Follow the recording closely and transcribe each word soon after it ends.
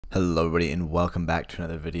Hello everybody and welcome back to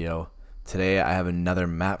another video. Today I have another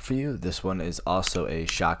map for you. This one is also a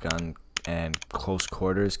shotgun and close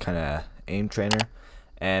quarters kind of aim trainer,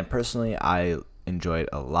 and personally I enjoyed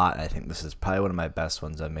a lot. I think this is probably one of my best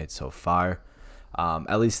ones I've made so far,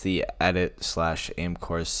 at least the edit slash aim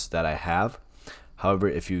course that I have. However,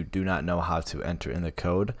 if you do not know how to enter in the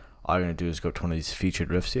code, all you're going to do is go to one of these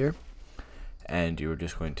featured rifts here, and you're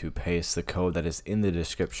just going to paste the code that is in the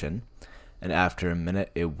description, and after a minute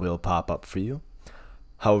it will pop up for you.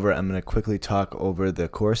 However, I'm going to quickly talk over the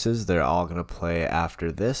courses. They're all going to play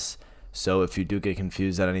after this, so if you do get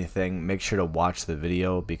confused at anything, make sure to watch the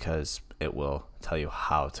video because it will tell you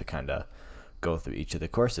how to kind of go through each of the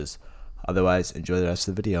courses. Otherwise, enjoy the rest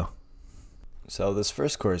of the video. So this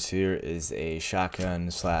first course here is a shotgun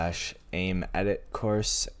slash aim edit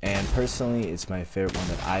course, and personally it's my favorite one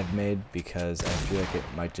that I've made because I feel like it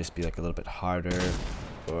might just be like a little bit harder,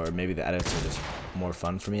 or maybe the edits are just more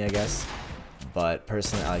fun for me, I guess. But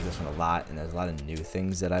personally I like this one a lot, and there's a lot of new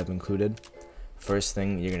things that I've included. First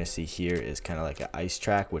thing you're going to see here is kind of like an ice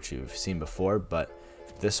track, which you've seen before, but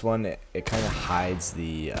this one it kind of hides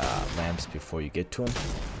the lamps before you get to them.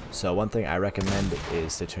 So one thing I recommend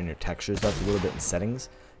is to turn your textures up a little bit in settings,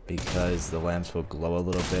 because the lamps will glow a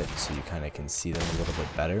little bit so you kind of can see them a little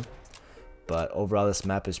bit better. But overall this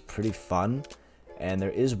map is pretty fun, and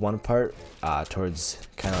there is one part towards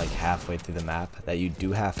kind of like halfway through the map that you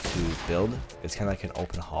do have to build. It's kind of like an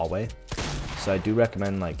open hallway, so I do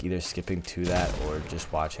recommend like either skipping to that or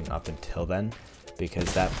just watching up until then,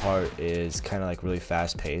 because that part is kind of like really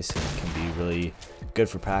fast paced and it can be really good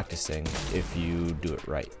for practicing if you do it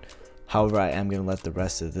right. However, I am going to let the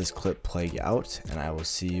rest of this clip play out, and I will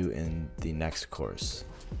see you in the next course.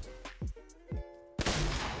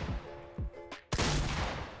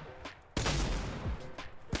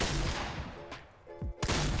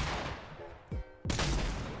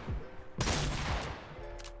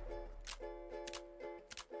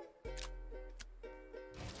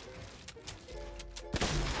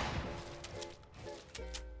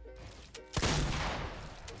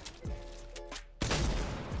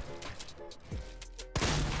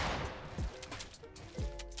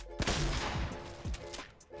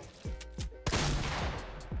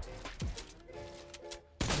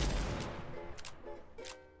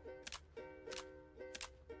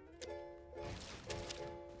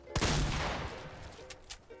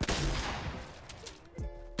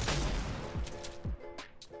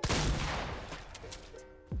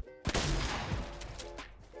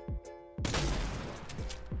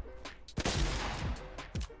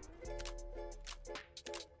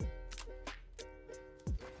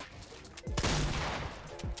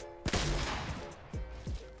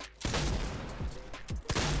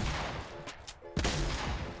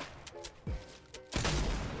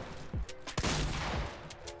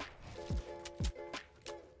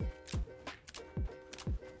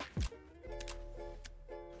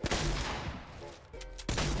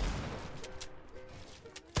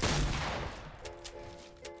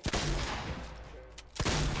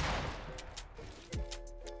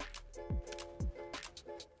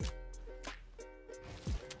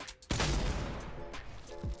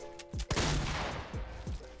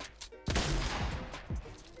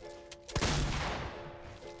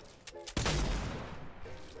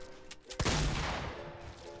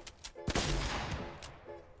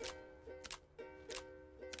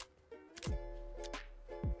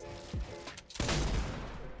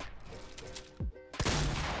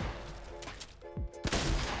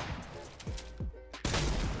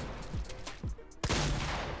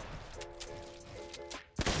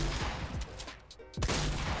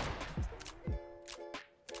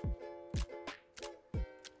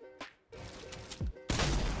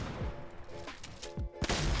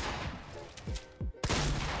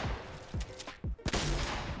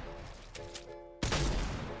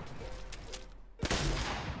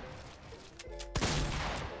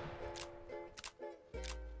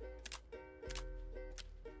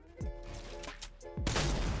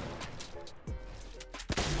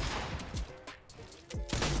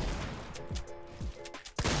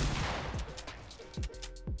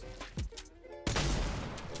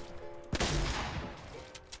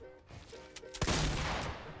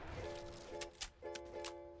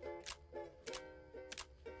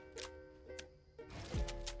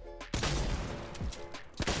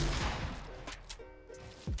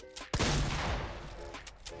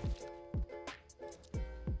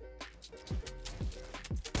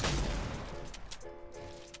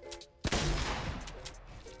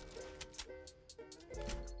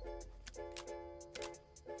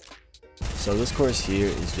 So this course here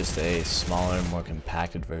is just a smaller, more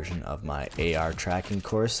compacted version of my AR tracking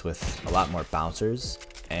course with a lot more bouncers.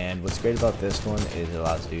 And what's great about this one is it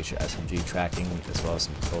allows you to use your SMG tracking as well as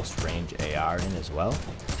some close range AR in as well.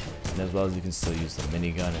 And as well as you can still use the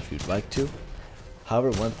minigun if you'd like to. However,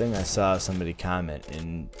 one thing I saw somebody comment,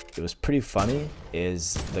 and it was pretty funny,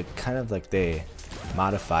 is the kind of like they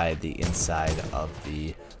modified the inside of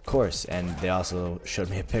the course, and they also showed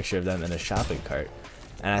me a picture of them in a shopping cart.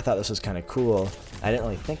 And I thought this was kind of cool. I didn't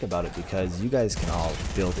really think about it because you guys can all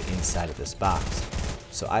build the inside of this box.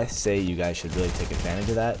 So I say you guys should really take advantage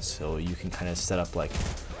of that, so you can kind of set up like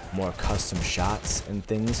more custom shots and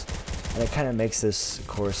things. And it kind of makes this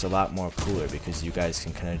course a lot more cooler because you guys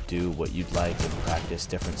can kind of do what you'd like and practice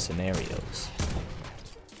different scenarios.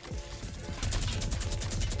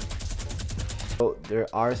 So there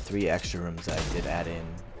are 3 extra rooms that I did add in,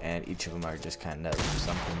 and each of them are just kind of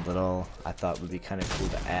something little I thought would be kind of cool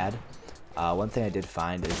to add. One thing I did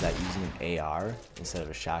find is that using an AR instead of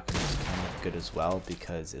a shotgun is kind of good as well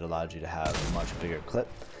because it allowed you to have a much bigger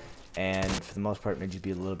clip. And for the most part, it made you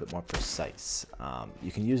be a little bit more precise.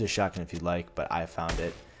 You can use a shotgun if you like, but I found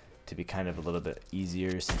it to be kind of a little bit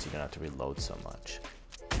easier since you don't have to reload so much.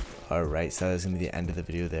 Alright, so that's going to be the end of the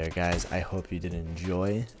video there, guys. I hope you did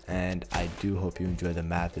enjoy, and I do hope you enjoy the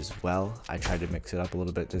map as well. I tried to mix it up a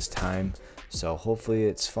little bit this time, so hopefully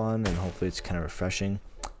it's fun and hopefully it's kind of refreshing.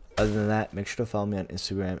 Other than that, make sure to follow me on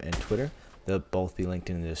Instagram and Twitter. They'll both be linked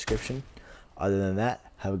in the description. Other than that,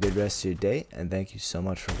 have a good rest of your day, and thank you so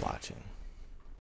much for watching.